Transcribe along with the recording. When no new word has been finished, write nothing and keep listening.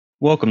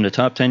Welcome to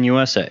Top 10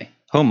 USA,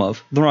 home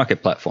of the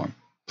Rocket Platform.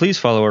 Please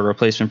follow our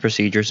replacement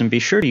procedures and be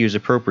sure to use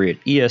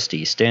appropriate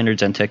ESD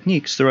standards and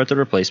techniques throughout the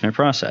replacement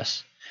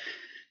process.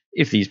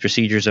 If these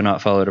procedures are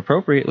not followed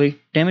appropriately,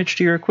 damage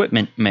to your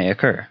equipment may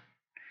occur.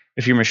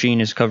 If your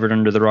machine is covered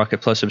under the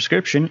Rocket Plus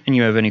subscription and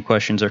you have any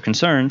questions or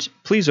concerns,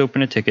 please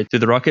open a ticket through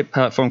the Rocket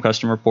Platform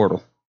Customer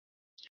Portal.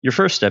 Your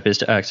first step is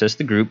to access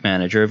the Group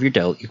Manager of your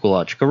Dell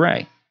EqualLogic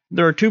array.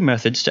 There are two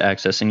methods to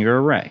accessing your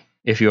array.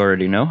 If you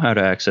already know how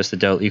to access the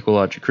Dell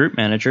EqualLogic Group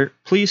Manager,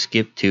 please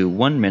skip to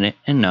 1 minute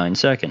and 9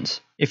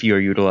 seconds. If you are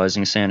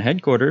utilizing SAN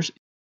Headquarters,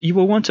 you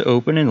will want to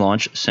open and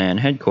launch SAN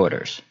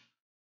Headquarters.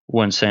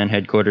 Once SAN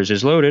Headquarters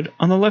is loaded,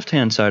 on the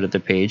left-hand side of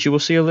the page you will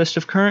see a list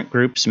of current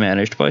groups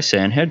managed by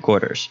SAN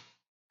Headquarters.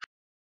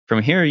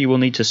 From here you will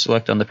need to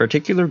select on the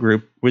particular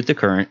group with the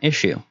current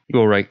issue. You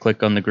will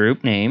right-click on the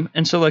group name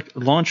and select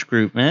Launch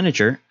Group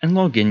Manager and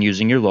log in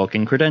using your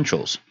login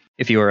credentials.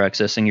 If you are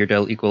accessing your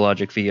Dell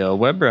EqualLogic via a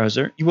web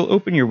browser, you will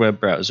open your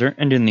web browser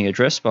and in the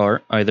address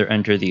bar either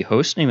enter the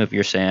host name of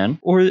your SAN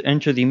or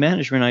enter the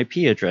management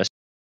IP address.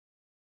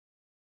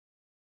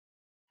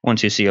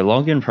 Once you see a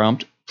login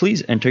prompt,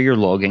 please enter your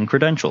login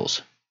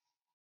credentials.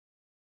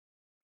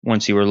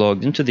 Once you are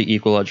logged into the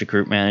EqualLogic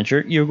Group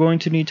Manager, you are going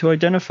to need to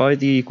identify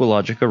the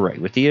EqualLogic array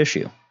with the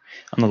issue.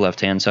 On the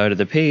left-hand side of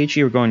the page,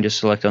 you are going to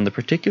select on the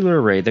particular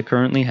array that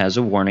currently has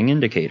a warning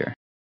indicator.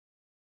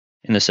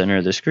 In the center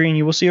of the screen,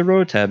 you will see a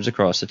row of tabs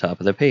across the top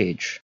of the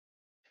page.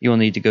 You will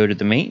need to go to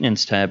the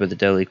Maintenance tab of the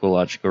Dell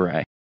EqualLogic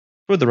array.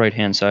 Toward the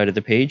right-hand side of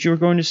the page, you are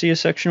going to see a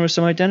section with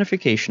some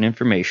identification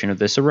information of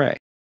this array.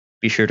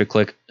 Be sure to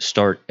click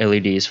Start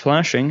LEDs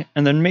Flashing,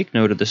 and then make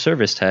note of the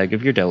service tag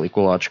of your Dell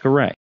EqualLogic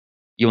array.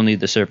 You will need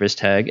the service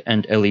tag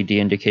and LED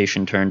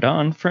indication turned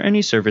on for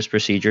any service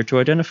procedure to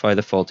identify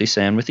the faulty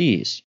SAN with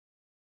ease.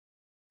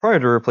 Prior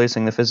to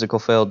replacing the physical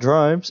failed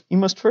drives, you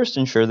must first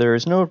ensure there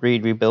is no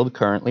RAID rebuild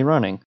currently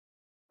running.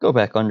 Go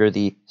back under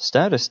the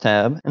Status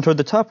tab, and toward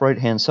the top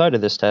right-hand side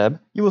of this tab,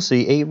 you will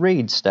see a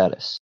RAID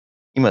status.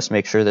 You must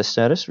make sure this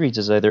status reads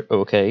as either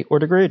OK or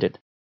degraded.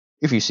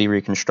 If you see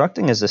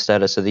Reconstructing as the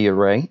status of the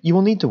array, you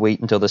will need to wait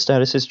until the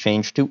status is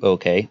changed to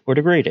OK or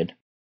degraded.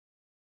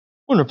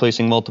 When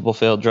replacing multiple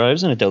failed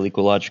drives in a Dell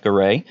EqualLogic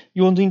array,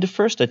 you will need to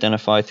first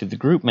identify through the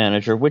Group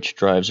Manager which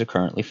drives are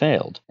currently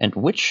failed, and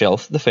which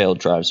shelf the failed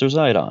drives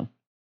reside on.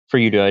 For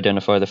you to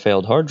identify the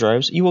failed hard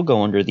drives, you will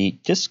go under the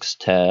Disks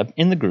tab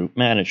in the Group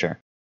Manager.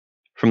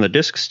 From the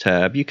Disks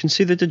tab, you can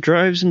see that the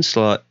drives in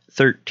slot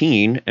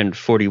 13 and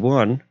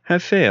 41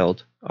 have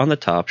failed on the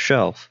top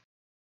shelf.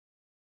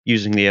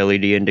 Using the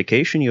LED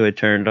indication you had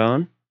turned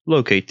on,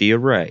 locate the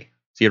array.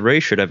 The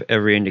array should have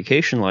every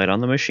indication light on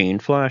the machine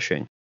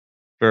flashing.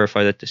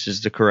 Verify that this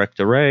is the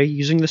correct array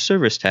using the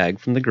service tag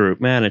from the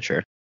Group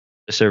Manager.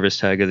 The service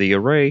tag of the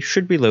array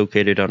should be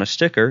located on a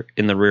sticker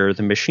in the rear of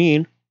the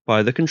machine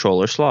by the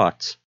controller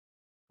slots.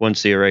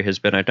 Once the array has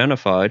been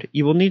identified,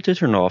 you will need to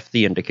turn off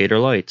the indicator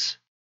lights.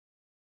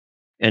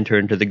 Enter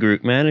into the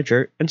Group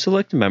Manager and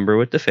select the member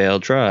with the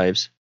failed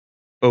drives.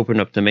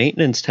 Open up the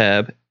Maintenance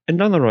tab, and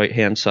on the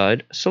right-hand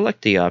side,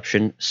 select the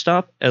option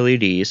Stop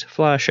LEDs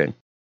Flashing.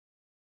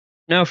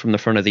 Now from the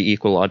front of the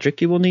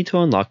EqualLogic, you will need to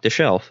unlock the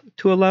shelf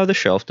to allow the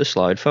shelf to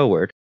slide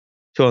forward.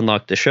 To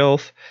unlock the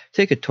shelf,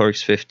 take a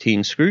Torx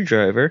 15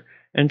 screwdriver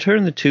and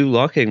turn the two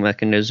locking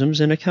mechanisms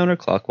in a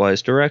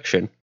counterclockwise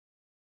direction.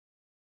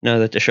 Now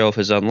that the shelf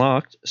is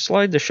unlocked,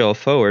 slide the shelf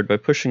forward by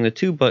pushing the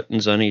two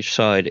buttons on each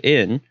side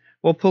in,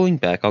 while pulling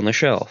back on the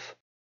shelf.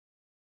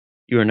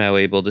 You are now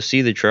able to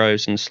see the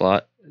drives in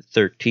slot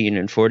 13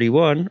 and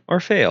 41 are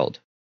failed.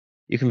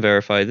 You can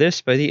verify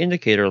this by the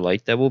indicator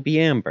light that will be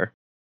amber,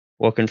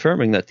 while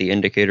confirming that the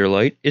indicator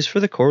light is for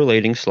the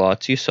correlating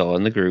slots you saw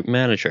in the Group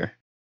Manager.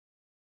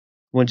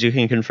 Once you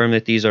can confirm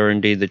that these are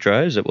indeed the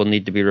drives that will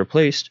need to be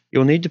replaced, you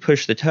will need to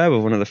push the tab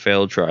of one of the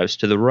failed drives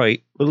to the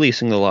right,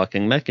 releasing the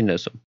locking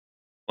mechanism.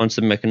 Once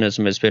the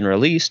mechanism has been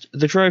released,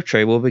 the drive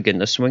tray will begin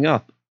to swing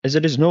up, as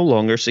it is no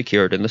longer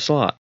secured in the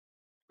slot.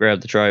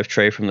 Grab the drive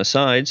tray from the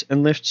sides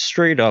and lift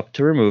straight up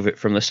to remove it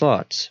from the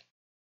slots.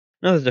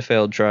 Now that the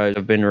failed drives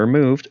have been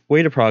removed,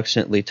 wait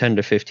approximately 10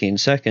 to 15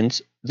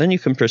 seconds, then you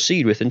can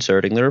proceed with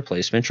inserting the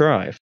replacement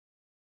drive.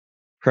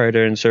 Prior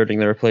to inserting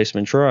the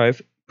replacement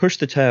drive, push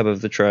the tab of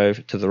the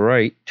drive to the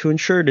right to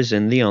ensure it is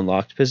in the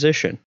unlocked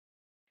position.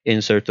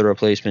 Insert the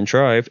replacement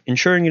drive,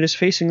 ensuring it is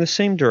facing the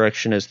same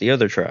direction as the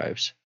other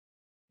drives.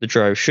 The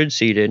drive should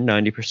seat in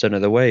 90%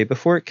 of the way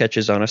before it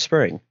catches on a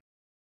spring.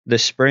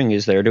 This spring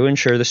is there to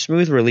ensure the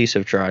smooth release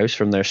of drives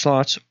from their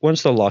slots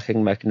once the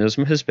locking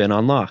mechanism has been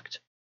unlocked.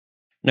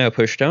 Now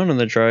push down on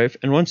the drive,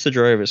 and once the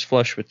drive is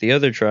flush with the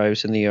other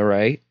drives in the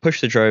array,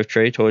 push the drive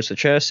tray towards the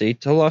chassis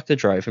to lock the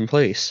drive in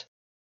place.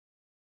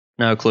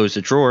 Now close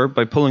the drawer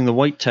by pulling the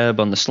white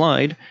tab on the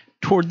slide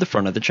toward the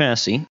front of the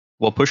chassis,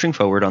 while pushing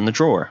forward on the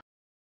drawer.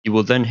 You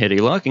will then hit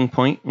a locking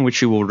point in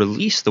which you will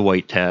release the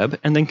white tab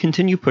and then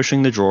continue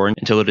pushing the drawer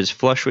until it is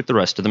flush with the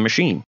rest of the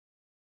machine.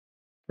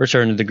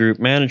 Return to the Group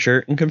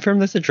Manager and confirm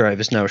that the drive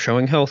is now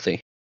showing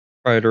healthy.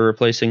 Prior to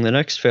replacing the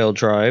next failed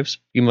drives,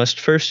 you must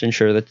first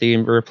ensure that the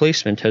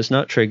replacement has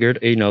not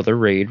triggered another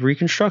RAID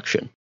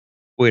reconstruction.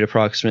 Wait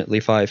approximately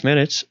 5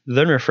 minutes,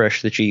 then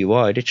refresh the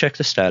GUI to check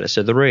the status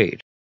of the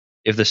RAID.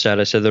 If the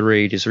status of the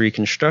RAID is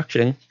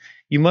reconstructing,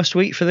 you must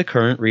wait for the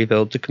current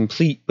rebuild to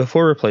complete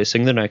before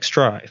replacing the next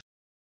drive.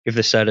 If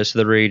the status of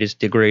the RAID is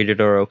degraded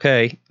or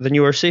OK, then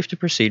you are safe to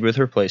proceed with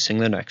replacing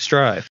the next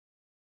drive.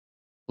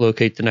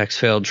 Locate the next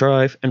failed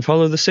drive and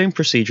follow the same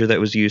procedure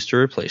that was used to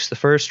replace the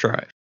first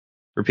drive.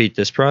 Repeat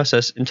this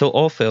process until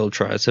all failed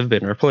drives have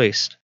been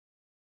replaced.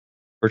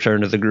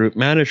 Return to the group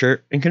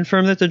manager and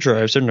confirm that the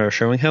drives are now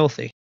showing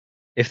healthy.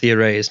 If the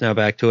array is now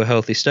back to a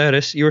healthy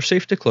status, you are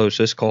safe to close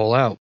this call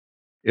out.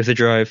 If the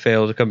drive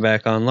fails to come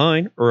back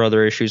online or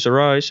other issues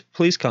arise,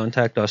 please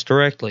contact us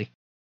directly.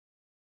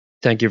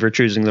 Thank you for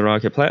choosing the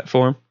Rocket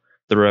platform,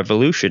 the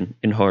revolution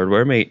in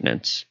hardware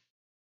maintenance.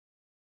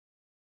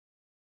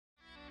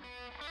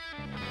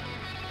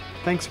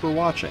 Thanks for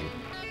watching.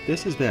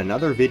 This has been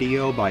another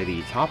video by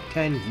the Top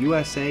 10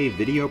 USA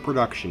Video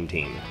Production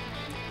Team.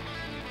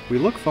 We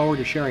look forward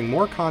to sharing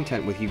more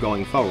content with you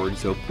going forward,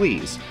 so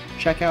please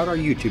check out our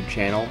YouTube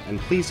channel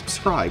and please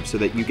subscribe so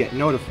that you get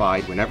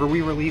notified whenever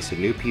we release a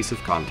new piece of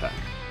content.